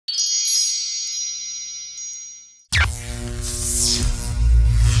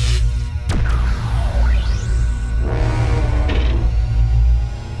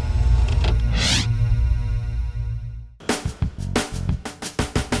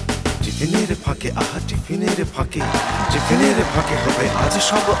টিফিনের ফাঁকে আহা টিফিনের ফাঁকে হবে আজ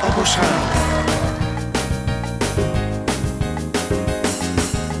সব অবসান।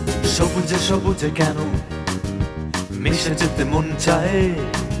 সবুজে সবুজে কেন মিশে যেতে মন চায়,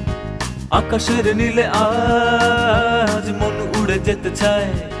 আকাশের নীলে আজ মন উড়ে যেতে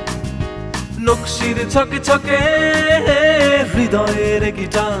চায়। নকশির ছকে ছকে হৃদয়ের কি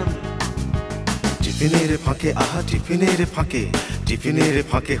টান। টিফিনের ফাঁকে আহা টিফিনের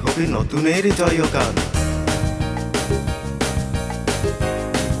ফাঁকে হবে নতুনের জয়গান।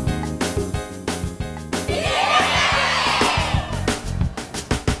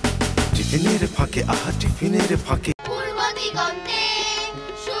 টিফিনের ফাঁকে আহা টিফিনের ফাঁকে। পূর্ব দিগন্তে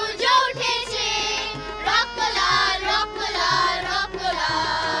সূর্য উঠেছে, রক্ত লাল রক্ত লাল রক্ত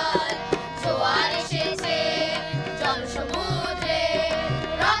লাল। জোয়ার এসেছে জল সমুদ্রে,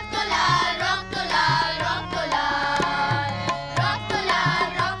 রক্ত লাল রক্ত লাল রক্ত লাল। রক্ত লাল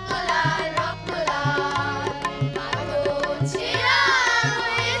রক্ত লাল রক্ত লাল। মাথো ছেঁড়া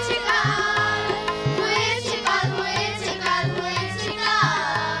হয়েছে কাল, হয়েছে কাল হয়েছে কাল হয়েছে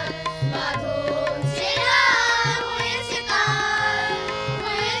কাল। মাথো ছেঁড়া হয়েছে কাল,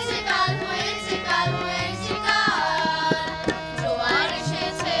 হয়েছে কাল হয়েছে কাল হয়েছে কাল। জোয়ার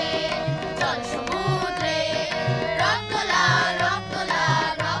এসেছে জল সমুদ্রে, রক্ত লাল রক্ত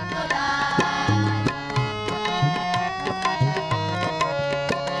লাল রক্ত লাল।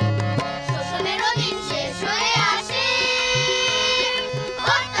 শোষণেরও দিন শেষ হয়ে আসে,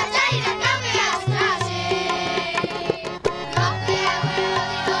 অত্যাচারীরা কাঁপে আস্তে আসে। রক্তে আগুনে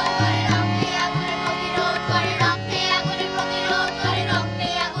প্রতিরোধ করে, রক্তে আগুনে প্রতিরোধ করে, রক্তে আগুনে প্রতিরোধ করে, রক্তে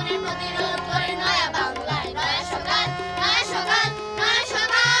আগুনে প্রতিরোধ করে। নয়া বাংলায় নয়া সকাল, নয়া সকাল, নয়া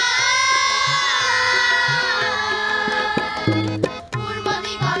সকাল। পূর্ব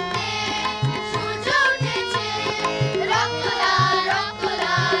দিগন্তে সূর্য উঠেছে, রক্ত লাল রক্ত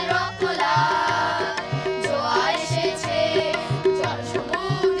লাল রক্ত লাল। জোয়ার এসেছে জল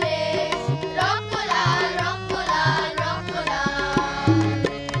সমুদ্রে, রক্ত লাল রক্ত লাল রক্ত লাল।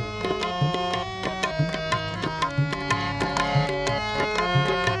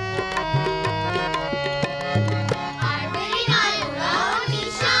 আর বেরি নাই উড়াও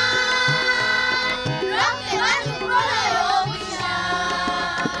নিশান, রক্তে বাজুক প্রলয়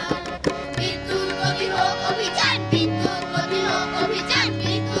অভিযান। বিদ্যুৎ গতি হোক অভিযান, বিদ্যুৎ গতি হোক অভিযান,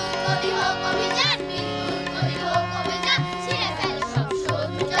 বিদ্যুৎ গতি হোক অভিযান, বিদ্যুৎ গতি হোক অভিযান। ছিঁড়ে ফেল সব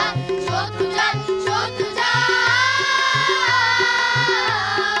শত্রুজাল, শত্রুজাল, শত্রুজাল।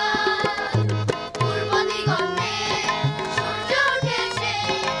 পূর্ব দিগন্তে সূর্য উঠেছে,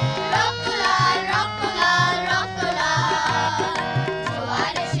 রক্ত লাল রক্ত লাল রক্ত লাল।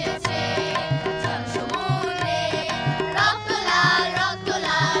 জোয়ার এসেছে জল সমুদ্রে, রক্ত লাল রক্ত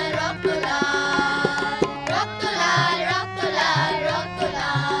লাল রক্ত লাল। রক্ত লাল রক্ত লাল রক্ত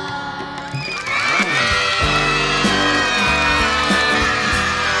লাল।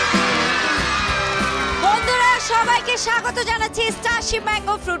 বন্ধুরা সবাইকে স্বাগত জানাচ্ছি স্টারশিপ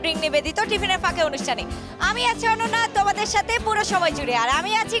ম্যাঙ্গো ফ্রুট ড্রিঙ্ক নিবেদিত টিফিনের ফাঁকে অনুষ্ঠানে। আমি আছি অনন্যা তোমাদের সাথে পুরো সময় জুড়ে। আর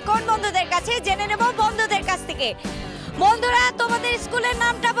আমি আছি কোন বন্ধুদের কাছে, জেনে নেব বন্ধুদের কাছ থেকে। বন্ধুরা তোমাদের স্কুলের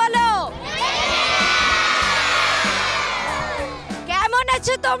নামটা বলো। কেমন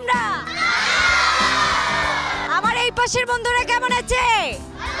আছো তোমরা? আমার এই পাশের বন্ধুরা কেমন আছে?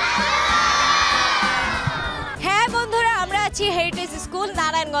 হ্যাঁ বন্ধুরা, আমরা আছি হেরিটেজ স্কুল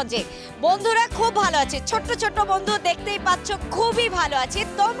নারায়ণগঞ্জে। বন্ধুরা খুব ভালো আছে, ছোট্ট ছোট্ট বন্ধু দেখতেই পাচ্ছ, খুবই ভালো আছে।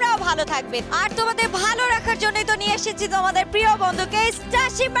 তোমরাও ভালো থাকবে। আর তোমাদের ভালো রাখার জন্যই তো নিয়ে এসেছি তোমাদের প্রিয় বন্ধুকে,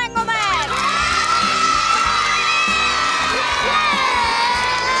 স্টারশিপ ম্যাঙ্গো ম্যান।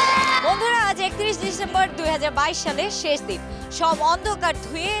 বন্ধুরা আজ 31 ডিসেম্বর 2022 সালের শেষ দিন। সব অন্ধকার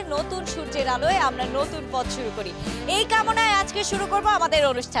ধুয়ে নতুন সূর্যের আলোয় আমরা নতুন পথ শুরু করি। এই কামনায় আজকে শুরু করব আমাদের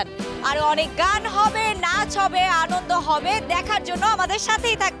অনুষ্ঠান। আর অনেক গান হবে, নাচ হবে, আনন্দ হবে। দেখার জন্য আমাদের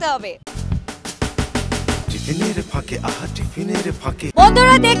সাথেই থাকতে হবে। টিফিনের ফাঁকে আহা টিফিনের ফাঁকে।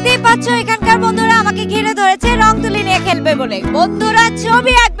 বন্ধুরা দেখতেই পাচ্ছ এখানকার বন্ধুরা আমাকে ঘিরে ধরেছে রং তুলি নিয়ে খেলবে বলে। বন্ধুরা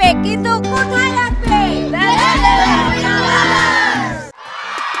ছবি আঁকবে, কিন্তু কোথায় আঁকবে?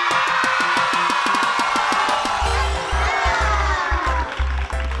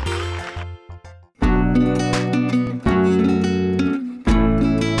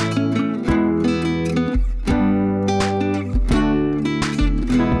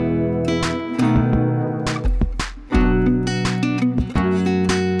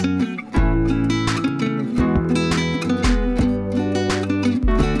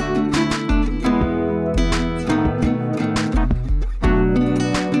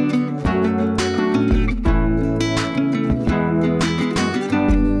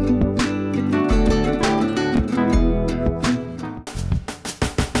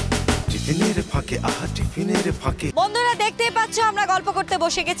 টিফিনের ফাঁকে আহা টিফিনের ফাঁকে। বন্ধুরা দেখতেই পাচ্ছ আমরা গল্প করতে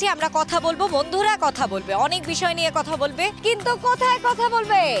বসে গেছি, আমরা কথা বলবো, বন্ধুরা কথা বলবে, অনেক বিষয় নিয়ে কথা বলবে, কিন্তু কোথায় কথা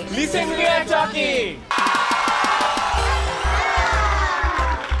বলবে? Listen we are talking.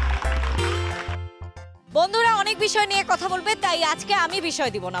 বন্ধুরা অনেক বিষয় নিয়ে কথা বলবে, তাই আজকে আমি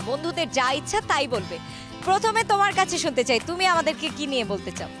বিষয় দিব না, বন্ধুদের যা ইচ্ছা তাই বলবে। প্রথমে তোমার কাছে শুনতে চাই, তুমি আমাদেরকে কি নিয়ে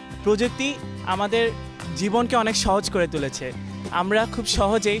বলতে চাও? প্রযুক্তি আমাদের জীবনকে অনেক সহজ করে তুলেছে। আমরা খুব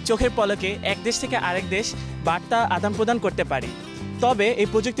সহজেই চোখের পলকে এক দেশ থেকে আরেক দেশ বার্তা আদান প্রদান করতে পারি। তবে এই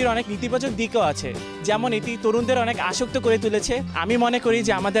প্রযুক্তির অনেক নেতিবাচক দিকও আছে, যেমন এটি তরুণদের অনেক আসক্ত করে তুলেছে। আমি মনে করি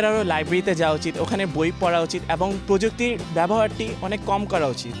যে আমাদের আরও লাইব্রেরিতে যাওয়া উচিত, ওখানে বই পড়া উচিত এবং প্রযুক্তির ব্যবহারটি অনেক কম করা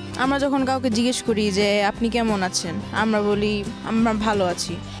উচিত। আমরা যখন কাউকে জিজ্ঞেস করি যে আপনি কেমন আছেন, আমরা বলি আমরা ভালো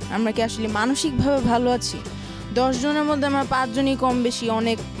আছি। আমরা কি আসলে মানসিকভাবে ভালো আছি? 10 জনের মধ্যে আমরা 5 জনই কম বেশি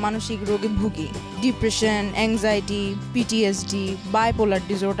অনেক মানসিক রোগে ভুগি। Depression, anxiety, PTSD, bipolar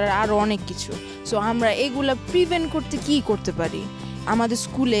disorder, আরও অনেক কিছু। সো আমরা এগুলো প্রিভেন্ট করতে কি করতে পারি? আমাদের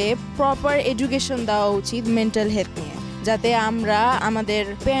স্কুলে প্রপার এডুকেশন দেওয়া উচিত মেন্টাল হেলথ নিয়ে, যাতে আমরা আমাদের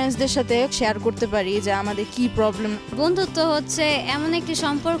প্যারেন্টসদের সাথে শেয়ার করতে পারি যে আমাদের কি প্রবলেম। বন্ধুত্ব হচ্ছে এমন একটি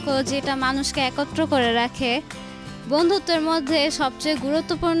সম্পর্ক যেটা মানুষকে একত্র করে রাখে। বন্ধুত্বের মধ্যে সবচেয়ে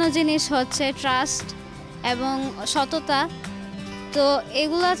গুরুত্বপূর্ণ জিনিস হচ্ছে ট্রাস্ট এবং সততা। তো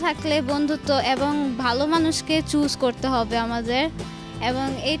এগুলো থাকলে বন্ধুত্ব এবং ভালো মানুষকে চুজ করতে হবে আমাদের, এবং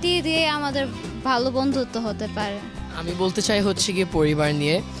এটি দিয়ে আমাদের ভালো বন্ধুত্ব হতে পারে। আমি বলতে চাই হচ্ছে গিয়ে পরিবার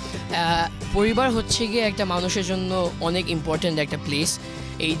নিয়ে। পরিবার হচ্ছে গিয়ে একটা মানুষের জন্য অনেক ইম্পর্ট্যান্ট একটা প্লেস।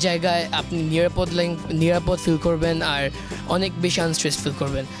 এই জায়গায় আপনি নিরাপদ ফিল করবেন আর অনেক বেশি আনস্ট্রেস ফিল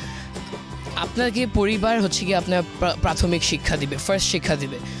করবেন। আপনাকে পরিবার হচ্ছে গিয়ে আপনার প্রাথমিক শিক্ষা দিবে, ফার্স্ট শিক্ষা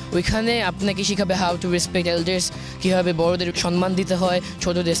দিবে। ওইখানে আপনাকে শেখাবে হাউ টু রেসপেক্ট এল্ডার্স, কীভাবে বড়দের সম্মান দিতে হয়,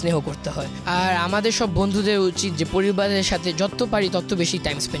 ছোটদের স্নেহ করতে হয়। আর আমাদের সব বন্ধুদের উচিত যে পরিবারের সাথে যত পারি তত বেশি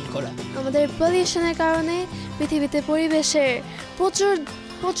টাইম স্পেন্ড করা। আমাদের পলিউশনের কারণে পৃথিবীতে পরিবেশের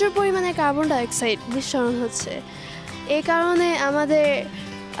প্রচুর পরিমাণে কার্বন ডাইঅক্সাইড নিঃসরণ হচ্ছে। এই কারণে আমাদের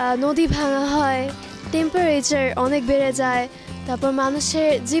নদী ভাঙা হয়, টেম্পারেচার অনেক বেড়ে যায়, তারপর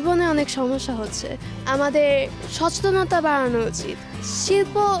মানুষের জীবনে অনেক সমস্যা হচ্ছে। আমাদের সচেতনতা বাড়ানো উচিত,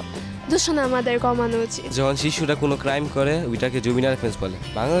 শিল্প দূষণ আমাদের কমানো উচিত। যখন শিশুরা কোনো ক্রাইম করে ওইটাকে জুবিনাল অফেন্স বলে।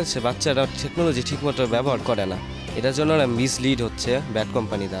 বাংলাদেশে বাচ্চারা টেকনোলজি ঠিকমতো ব্যবহার করে না, এটার জন্য ওরা মিসলিড হচ্ছে ব্যাড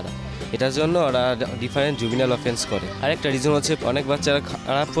কোম্পানি দ্বারা। এটার জন্য ওরা ডিফারেন্ট জুবিনাল অফেন্স করে। আরেকটা রিজন হচ্ছে অনেক বাচ্চারা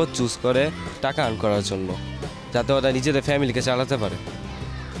খারাপ পথ চুজ করে টাকা আর্ন করার জন্য, যাতে ওরা নিজেদের ফ্যামিলিকে চালাতে পারে।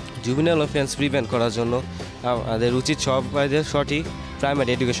 জুবিনাল অফেন্স প্রিভেন্ট করার জন্য আমাদের উচিত সবাইদের সঠিক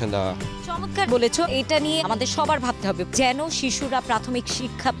প্রাইমারি এডুকেশন দেওয়া। চমৎকার বলেছো, এটা নিয়ে আমাদের সবার ভাবতে হবে যেন শিশুরা প্রাথমিক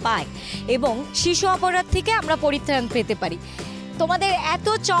শিক্ষা পায় এবং শিশু অপরাধ থেকে আমরা পরিত্রাণ পেতে পারি। তোমাদের এত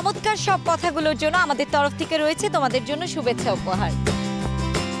চমৎকার সব কথাগুলোর জন্য আমাদের তরফ থেকে রয়েছে তোমাদের জন্য শুভেচ্ছা উপহার।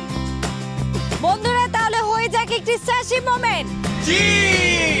 বন্ধুরা তাহলে হয়ে যাক একটি সাশি মোমেন্ট।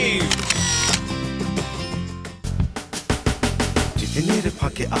 টিফিনের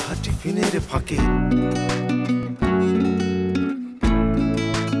ফাঁকে আহা টিফিনের ফাঁকে।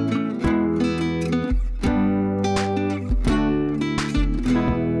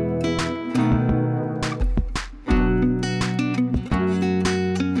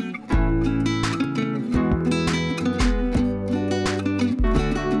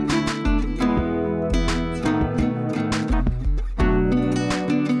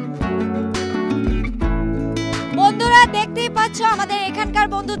 বন্ধুরা দেখতেই পাচ্ছ আমাদের এখানকার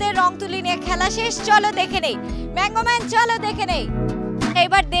বন্ধুদের রং তুলি নিয়ে খেলা শেষ। চলো দেখে নেই ম্যাঙ্গোম্যান, চলো দেখে নেই।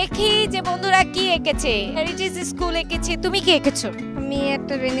 এবার দেখি যে বন্ধুরা কি এঁকেছে। হেরিটেজ স্কুল এঁকেছে, তুমি কি এঁকেছো? আমি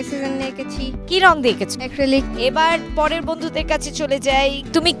একটা রেনি সিজন নিয়ে এঁকেছি। কি রং দিয়ে এঁকেছো? অ্যাক্রিলিক। এবার পরের বন্ধুদের কাছে চলে যাই,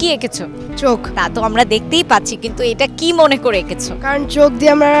 তুমি কি এঁকেছো? চোখ। তা তো আমরা দেখতেই পাচ্ছি, কিন্তু এটা কি মনে করে এঁকেছো? কারণ চোখ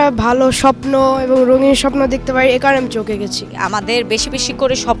দিয়ে আমরা ভালো স্বপ্ন এবং রঙিন স্বপ্ন দেখতে পারি, এই কারণে আমি চোখ এঁকেছি। আমাদের বেশি বেশি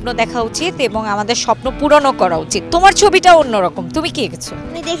করে স্বপ্ন দেখা উচিত এবং আমাদের স্বপ্ন পূরণও করা উচিত। তোমার ছবিটা অন্যরকম, তুমি কি এঁকেছো?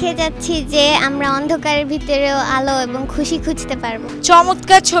 আমি দেখে যাচ্ছি যে আমরা অন্ধকারের ভিতরেও আলো এবং খুশি খুঁজতে পারবো।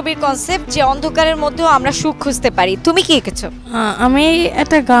 চমৎকার ছবির কনসেপ্ট, যে অন্ধকারের মধ্যেও আমরা সুখ খুঁজতে পারি। তুমি কি এঁকেছো? আমি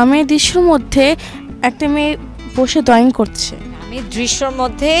একটা গ্রামের দৃশ্যের মধ্যে একটা মেয়ে বসে ড্রয়িং করছে। আমি দৃশ্যের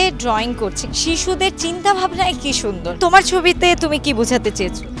মধ্যে ড্রয়িং করছি। শিশুদের চিন্তা ভাবনায় কি সুন্দর। তোমার ছবিতে তুমি কি বোঝাতে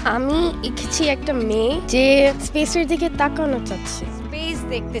চেয়েছো? আমি এঁকেছি একটা মেয়ে যে স্পেসের দিকে তাকানো চাচ্ছে, স্পেস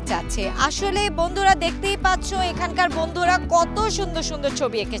দেখতে চাচ্ছে। আসলে বন্ধুরা দেখতেই পাচ্ছ এখানকার বন্ধুরা কত সুন্দর সুন্দর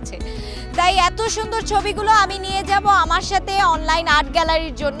ছবি এঁকেছে। তাই এত সুন্দর ছবিগুলো আমি নিয়ে যাব আমার সাথে অনলাইন আর্ট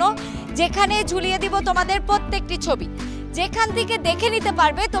গ্যালারির জন্য, যেখানে ঝুলিয়ে দিব তোমাদের প্রত্যেকটি ছবি, যেখান থেকে দেখে নিতে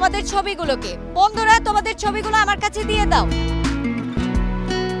পারবে তোমাদের ছবিগুলোকে। বন্ধুরা তোমাদের ছবিগুলো আমার কাছে দিয়ে দাও।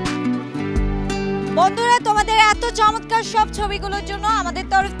 বন্ধুরা, তোমাদের এত চমৎকার সব ছবিগুলোর জন্য আমাদের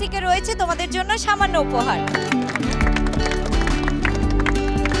তরফ থেকে রয়েছে তোমাদের জন্য সামান্য উপহার।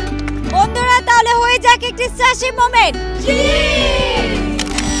 বন্ধুরা, তাহলে হয়ে যাক একটি সাসি মোমেন্ট।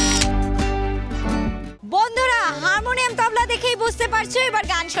 বন্ধুরা, হারমোনিয়াম তবলা দেখেই বুঝতে পারছো এবার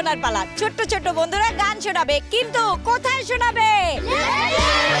গান শোনার পালা। ছোট্ট ছোট্ট বন্ধুরা গান শোনাবে, কিন্তু কোথায় শোনাবে?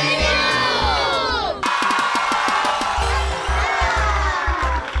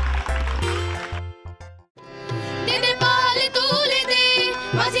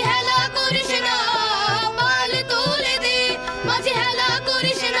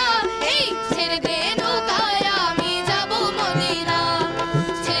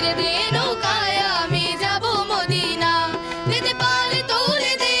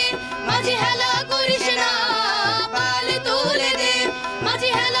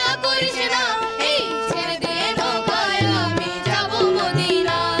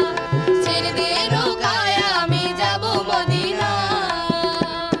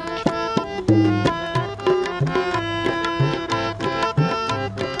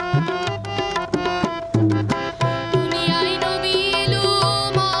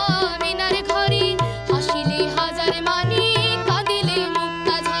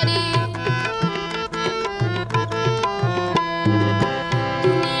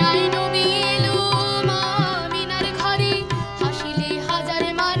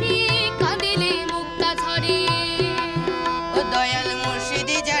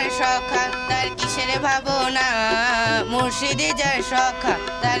 মুর্শিদি যার সখা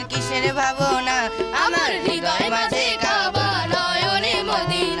তার কিসের ভাবনা, আমার হৃদয় মাঝে কাবা নয়নে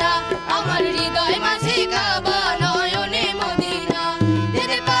মদিনা, আমার হৃদয় মাঝে কাবা নয়নে মদিনা।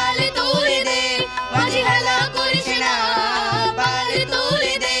 দে পালে তুলে দে মাঝি হেলা করিস না, পালে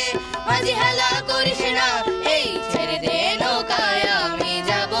তুলে দে মাঝি হেলা করিস না, এই ছেড়ে দে নৌকায় আমি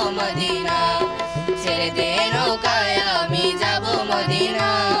যাব মদিনা, ছেড়ে দে নৌকায় আমি যাব মদিনা।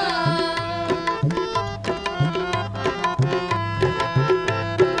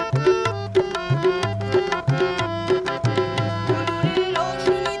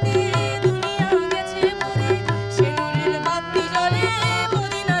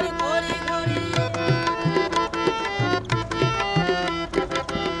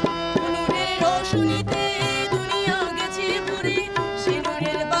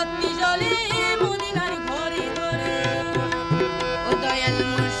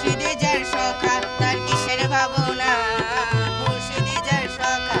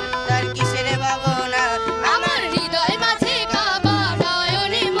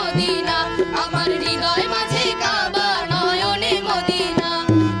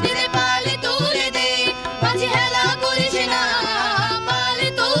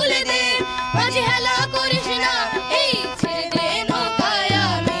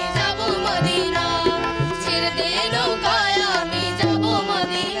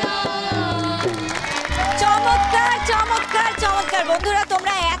 বন্ধুরা,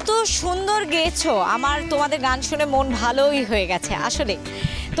 তোমরা এত সুন্দর গেয়েছো, আমার তোমাদের গান শুনে মন ভালোই হয়ে গেছে। আসলে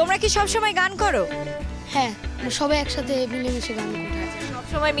তোমরা কি সবসময় গান করো? হ্যাঁ, সবাই একসাথে মিলেমিশে গান করি।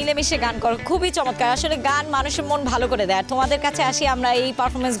 সবসময় মিলেমিশে গান করো, খুবই চমৎকার। আসলে গান মানুষের মন ভালো করে দেয়। আর তোমাদের কাছে আসি আমরা এই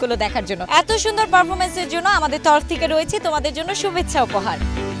পারফরমেন্সগুলো দেখার জন্য। এত সুন্দর পারফরমেন্সের জন্য আমাদের তরফ থেকে রয়েছে তোমাদের জন্য শুভেচ্ছা উপহার।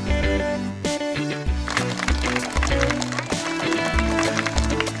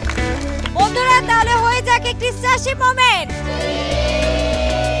 বন্ধুরা, তাহলে হয়ে যাক একটি সাসি মোমেন্ট।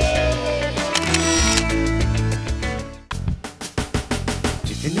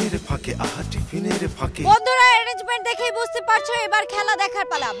 টিফিনের ফাঁকে আহা টিফিনের ফাঁকে। বন্ধুরা, অ্যারেঞ্জমেন্ট দেখেই বুঝতে পারছো এবার খেলা দেখার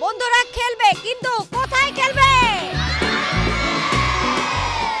পালা। বন্ধুরা খেলবে, কিন্তু কোথায় খেলবে?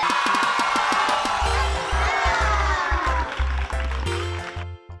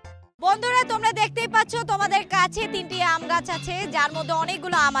 বন্ধুরা, তোমরা দেখতেই পাচ্ছ তোমাদের কাছে তিনটি আম গাছ আছে, যার মধ্যে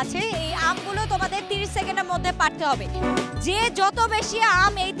অনেকগুলো আম আছে। এই আমগুলো তোমাদের 30 সেকেন্ডের মধ্যে পারতে হবে। যে যত বেশি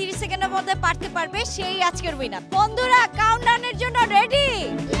আম এই 30 সেকেন্ডের মধ্যে পারতে পারবে সেই আজকের উইনার। বন্ধুরা, কাউন্টডাউনের জন্য রেডি?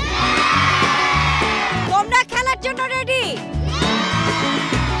 তোমরা খেলার জন্য রেডি?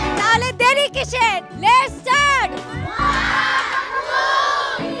 তাহলে দেরি কিসের? Let's start.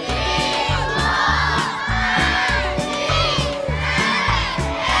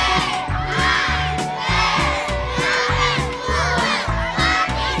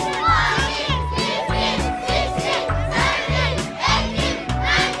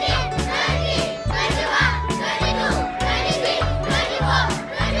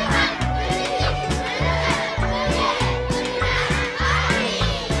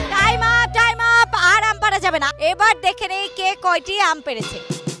 এবার দেখে নেই কে কয়টি আম পেরেছে।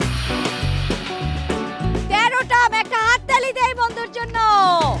 13টা আম। একটা হাততালি দেই বন্ধুর জন্য।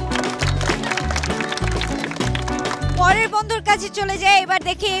 পরের বন্ধুর কাছে চলে যায়। এবার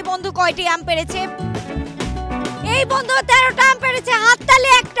দেখি এই বন্ধু কয়টি আম পেরেছে। এই বন্ধু 13টা আম পেরেছে, হাততালি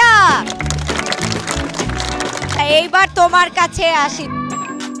একটা। এইবার তোমার কাছে আসি,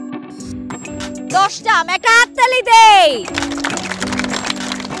 10টা আম, একটা হাততালি দেই।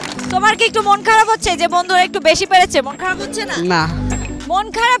 তোমার কি একটু মন খারাপ হচ্ছে যে বন্ধুরা একটু বেশি পেরেছে? মন খারাপ হচ্ছে না? না, মন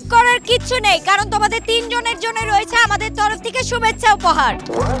খারাপ করার কিচ্ছু নেই, কারণ তোমাদের 3 জনের জন্য রয়েছে আমাদের তরফ থেকে শুভেচ্ছা উপহার।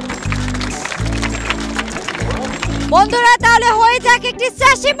 বন্ধুরা তাহলে হয়ে যাক একটি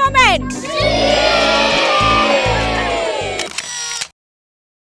সাসি মোমেন্ট।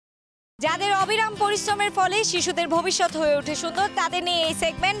 যাদের অবিরাম পরিশ্রমের ফলে শিশুদের ভবিষ্যৎ হয়ে ওঠে সুন্দর, তাদের নিয়ে এই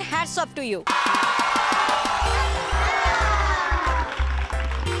segment hats off to you.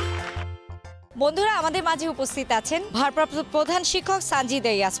 বন্ধুরা আমাদের মাঝে উপস্থিত আছেন ভারপ্রাপ্ত প্রধান শিক্ষক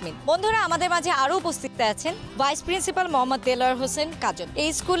সানজিদা ইয়াসমিন। বন্ধুরা আমাদের মাঝে আরো উপস্থিত আছেন ভাইস প্রিন্সিপাল মোহাম্মদ দেলোয়ার হোসেন কাজল। এই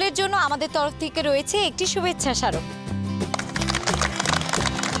স্কুলের জন্য আমাদের তরফ থেকে রয়েছে একটি শুভেচ্ছা স্মারক।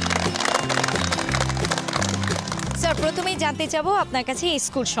 স্যার, প্রথমেই জানতে চাবো আপনার কাছে এই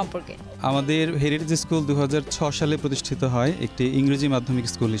স্কুল সম্পর্কে। আমাদের হেরিটেজ স্কুল 2006 সালে প্রতিষ্ঠিত হয় একটি ইংরেজি মাধ্যমিক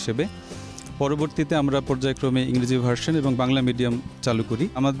স্কুল হিসেবে। পরবর্তীতে আমরা পর্যায়ক্রমে ইংরেজি ভার্সন এবং বাংলা মিডিয়াম চালু করি।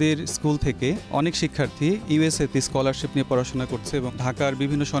 আমাদের স্কুল থেকে অনেক শিক্ষার্থী ইউএসএতে স্কলারশিপ নিয়ে পড়াশোনা করছে এবং ঢাকার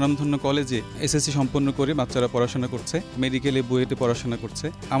বিভিন্ন স্বনামধন্য কলেজে এসএসসি সম্পন্ন করে বাচ্চারা পড়াশোনা করছে, মেডিকেলে বুয়েটে পড়াশোনা করছে।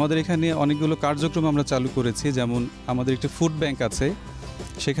 আমাদের এখানে অনেকগুলো কার্যক্রম আমরা চালু করেছি, যেমন আমাদের একটি ফুড ব্যাংক আছে,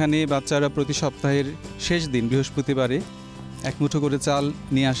 সেখানে বাচ্চারা প্রতি সপ্তাহের শেষ দিন বৃহস্পতিবারে 1 মুঠো করে চাল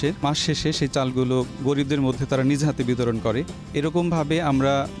নিয়ে আসে। মাস শেষে সেই চালগুলো গরিবদের মধ্যে তারা নিজ হাতে বিতরণ করে। এরকমভাবে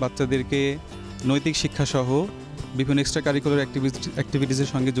আমরা বাচ্চাদেরকে নৈতিক শিক্ষাসহ বিভিন্ন এক্সট্রা কারিকুলার অ্যাক্টিভিটিসের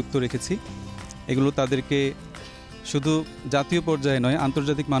সঙ্গে যুক্ত রেখেছি। এগুলো তাদেরকে শুধু জাতীয় পর্যায়ে নয়,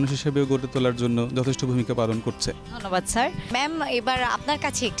 আন্তর্জাতিক মানুষ হিসেবেও গড়ে তোলার জন্য যথেষ্ট ভূমিকা পালন করছে। ধন্যবাদ স্যার। ম্যাম, এবার আপনার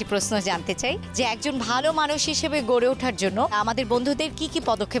কাছে একটি প্রশ্ন জানতে চাই যে একজন ভালো মানুষ হিসেবে গড়ে ওঠার জন্য আমাদের বন্ধুদের কি কি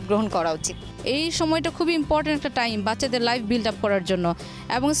পদক্ষেপ গ্রহণ করা উচিত? এই সময়টা খুবই ইম্পর্টেন্ট একটা টাইম বাচ্চাদের লাইফ বিল্ড আপ করার জন্য,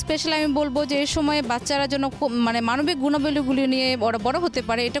 এবং স্পেশালি আমি বলবো যে এই সময়ে বাচ্চারা যেন মানে মানবিক গুণাবলীগুলি নিয়ে ওরা বড় হতে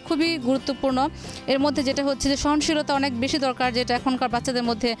পারে, এটা খুবই গুরুত্বপূর্ণ। এর মধ্যে যেটা হচ্ছে যে সহনশীলতা অনেক বেশি দরকার, যেটা এখনকার বাচ্চাদের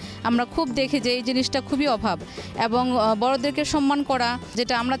মধ্যে আমরা খুব দেখি যে এই জিনিসটা খুবই অভাব, এবং বড়দেরকে সম্মান করা,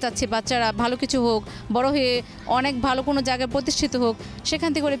 যেটা আমরা চাচ্ছি বাচ্চারা ভালো কিছু হোক, বড় হয়ে অনেক ভালো কোনো জায়গায় প্রতিষ্ঠিত হোক, সেখান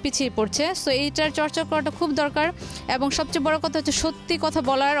থেকে করে পিছিয়ে পড়ছে। সো এইটার চর্চা করাটা খুব দরকার, এবং সবচেয়ে বড় কথা হচ্ছে সত্যি কথা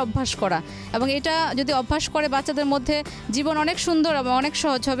বলার অভ্যাস করা, এবং এটা যদি অভ্যাস করে বাচ্চাদের মধ্যে জীবন অনেক সুন্দর এবং অনেক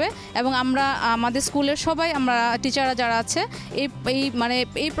সহজ হবে। এবং আমরা আমাদের স্কুলের সবাই, আমরা টিচাররা যারা আছে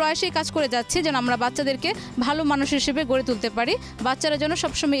এই প্রয়াসেই কাজ করে যাচ্ছি যেন আমরা বাচ্চাদেরকে ভালো মানুষ হিসেবে গড়ে তুলতে পারি, বাচ্চারা যেন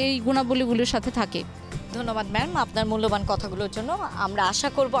সবসময় এই গুণাবলীগুলির সাথে থাকে। ধন্যবাদ ম্যাম আপনার মূল্যবান কথাগুলোর জন্য। আমরা আশা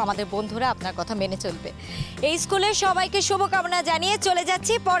করব আমাদের বন্ধুরা আপনার কথা মেনে চলবে। এই স্কুলের সবাইকে শুভকামনা জানিয়ে চলে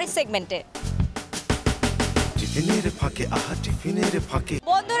যাচ্ছি পরের সেগমেন্টে। টিফিনের ফাঁকে, আহা টিফিনের ফাঁকে।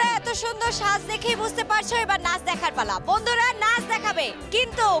 বন্ধুরা এত সুন্দর সাজ দেখেই বুঝতে পারছো এবার নাচ দেখার পালা। বন্ধুরা নাচ দেখাবে,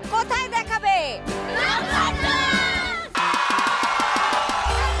 কিন্তু কোথায় দেখাবে?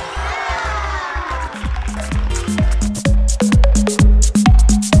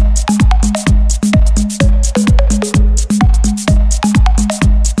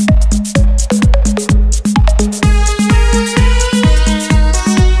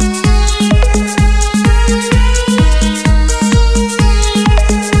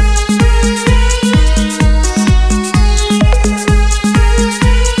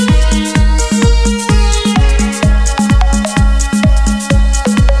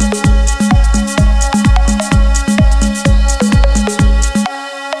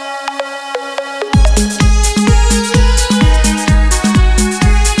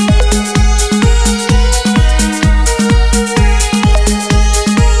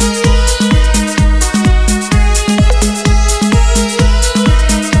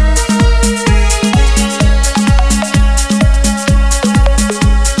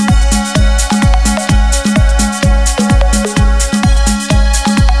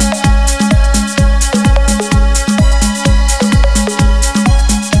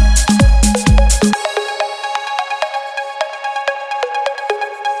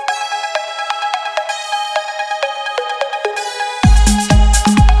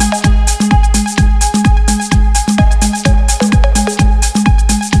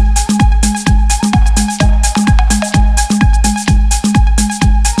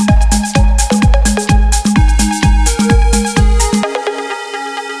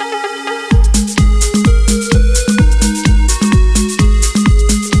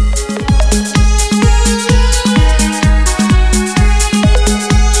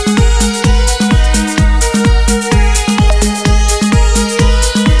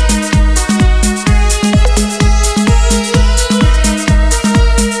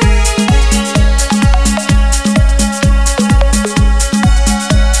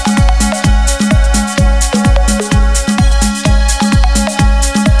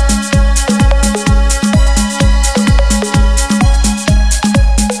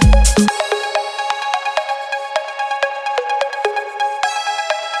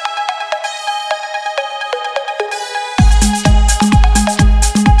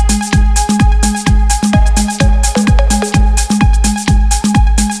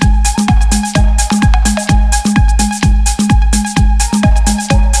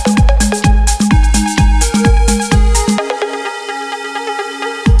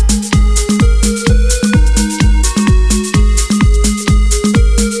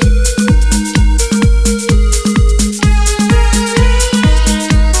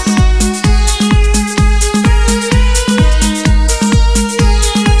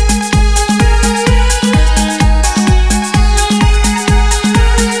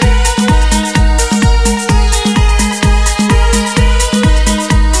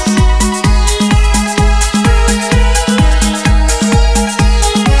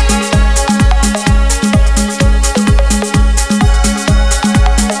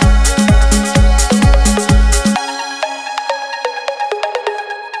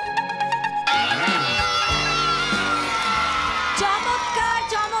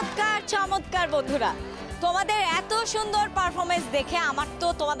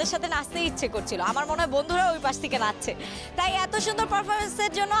 তোমাদের সাথে নাচতে ইচ্ছে করছিল। আমার মনে হয় বন্ধুরা ওই পাশ থেকে নাচছে। তাই এত সুন্দর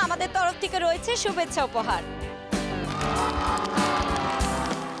পারফরমেন্সের জন্য আমাদের তরফ থেকে রয়েছে শুভেচ্ছা উপহার।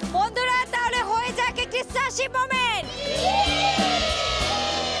 বন্ধুরা তাহলে হয়ে যাক একটি সাসি মোমেন্ট।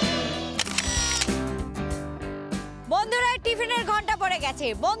 বন্ধুরা টিফিনের ঘন্টা পড়ে গেছে,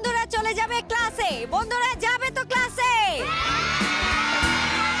 বন্ধুরা চলে যাবে ক্লাসে। বন্ধুরা যাবে তো ক্লাসে,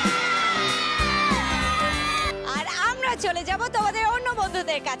 আর আমরা চলে যাব তোমাদের অন্য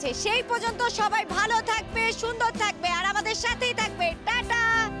বন্ধুদের কাছে। সেই পর্যন্ত সবাই ভালো থাকবে, সুন্দর থাকবে, আর আমাদের সাথেই থাকবে। টাটা।